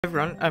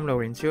Everyone, I'm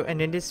Laurencio,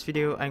 and in this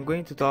video I'm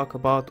going to talk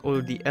about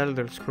all the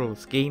Elder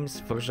Scrolls games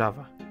for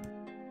Java.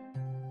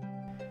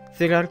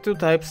 There are two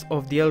types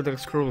of the Elder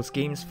Scrolls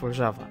games for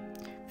Java.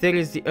 There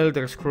is the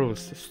Elder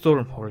Scrolls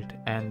Stormhold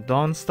and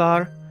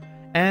Dawnstar,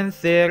 and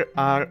there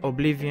are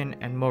Oblivion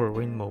and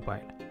Morrowind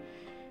Mobile.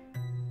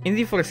 In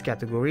the first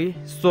category,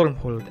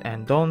 Stormhold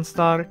and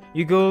Dawnstar,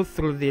 you go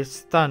through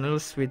these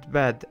tunnels with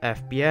bad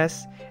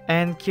FPS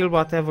and kill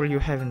whatever you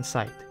have in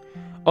sight.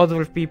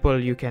 Other people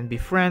you can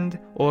befriend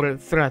or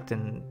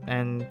threaten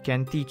and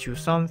can teach you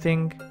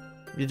something.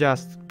 You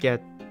just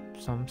get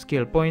some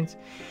skill points.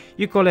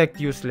 You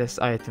collect useless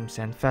items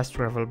and fast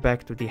travel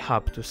back to the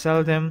hub to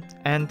sell them,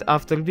 and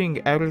after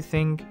doing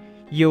everything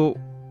you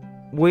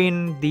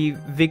win the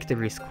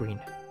victory screen.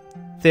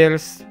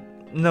 There's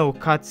no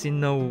cutscene,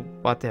 no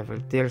whatever,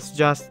 there's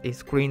just a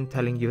screen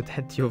telling you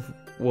that you've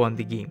won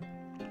the game.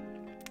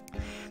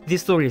 The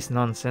story is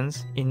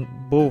nonsense in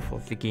both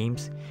of the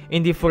games.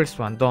 In the first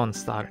one,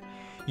 Dawnstar,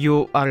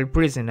 you are a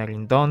prisoner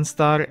in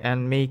Dawnstar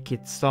and make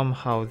it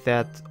somehow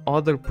that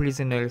other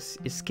prisoners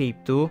escape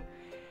too.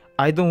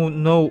 I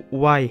don't know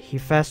why he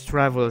fast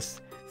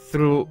travels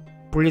through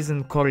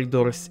prison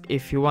corridors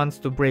if he wants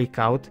to break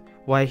out,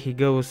 why he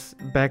goes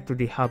back to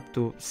the hub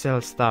to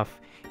sell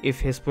stuff if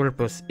his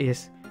purpose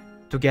is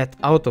to get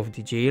out of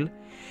the jail.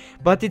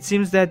 But it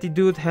seems that the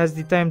dude has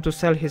the time to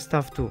sell his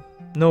stuff too.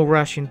 No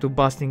rush into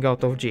busting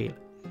out of jail.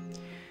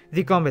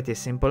 The combat is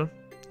simple.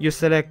 You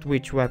select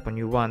which weapon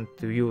you want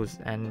to use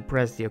and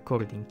press the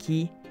according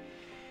key.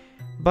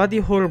 But the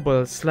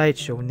horrible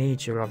slideshow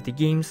nature of the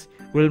games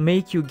will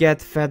make you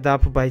get fed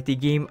up by the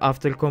game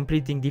after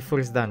completing the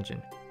first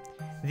dungeon.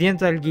 The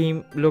entire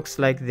game looks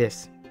like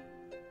this.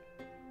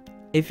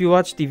 If you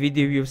watch the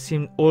video, you've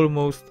seen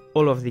almost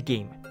all of the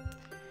game.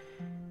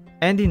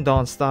 And in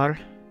Dawnstar,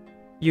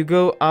 you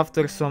go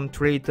after some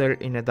traitor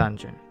in a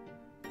dungeon.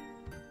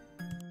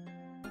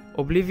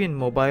 Oblivion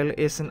Mobile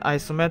is an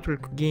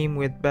isometric game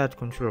with bad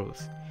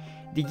controls.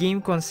 The game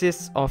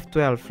consists of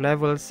 12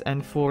 levels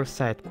and 4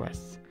 side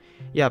quests.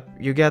 Yep,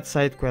 you get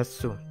side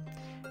quests too.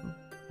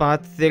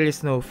 But there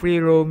is no free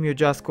roam, you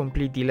just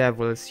complete the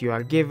levels you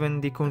are given.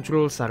 The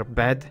controls are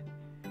bad,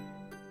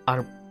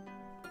 are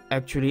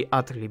actually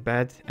utterly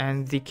bad,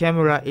 and the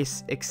camera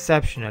is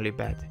exceptionally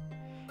bad.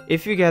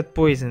 If you get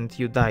poisoned,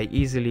 you die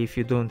easily if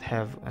you don't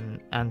have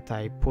an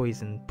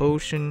anti-poison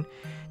potion.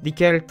 The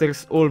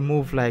characters all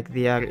move like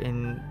they are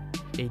in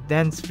a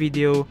dance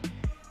video.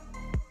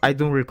 I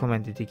don't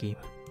recommend the game.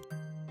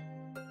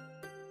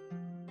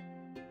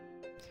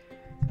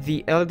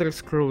 The Elder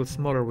Scrolls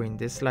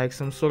Morrowind is like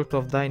some sort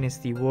of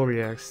Dynasty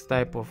Warriors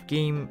type of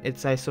game.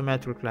 It's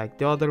isometric like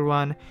the other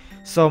one.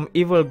 Some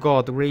evil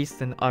god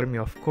raised an army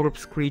of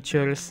corpse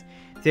creatures.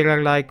 There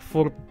are like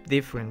 4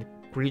 different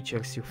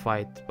creatures you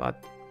fight,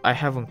 but I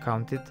haven't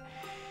counted.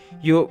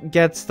 You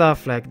get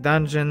stuff like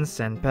dungeons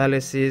and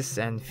palaces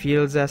and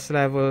fields as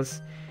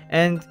levels,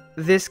 and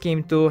this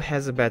game too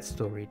has a bad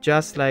story,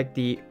 just like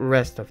the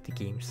rest of the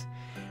games.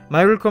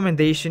 My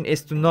recommendation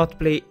is to not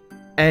play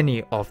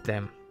any of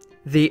them.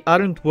 They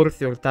aren't worth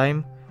your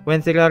time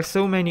when there are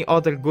so many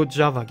other good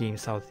Java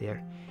games out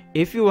there.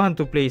 If you want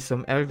to play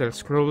some Elder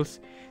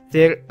Scrolls,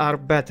 there are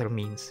better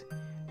means.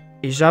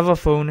 A Java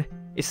phone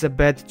is a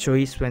bad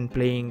choice when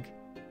playing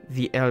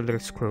the Elder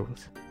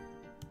Scrolls.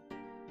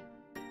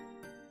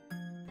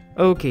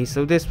 Okay,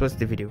 so this was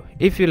the video.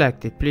 If you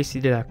liked it, please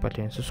hit the like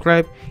button and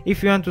subscribe.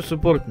 If you want to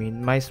support me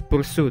in my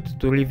pursuit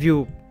to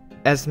review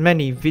as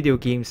many video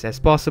games as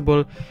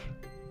possible,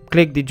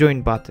 click the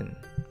join button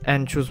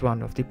and choose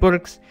one of the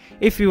perks.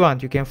 If you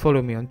want, you can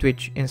follow me on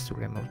Twitch,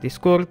 Instagram or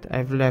Discord.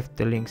 I've left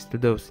the links to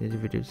those in the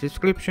video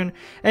description.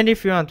 And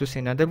if you want to see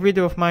another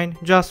video of mine,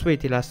 just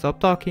wait till I stop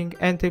talking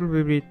and there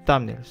will be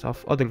thumbnails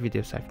of other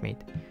videos I've made.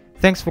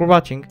 Thanks for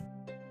watching.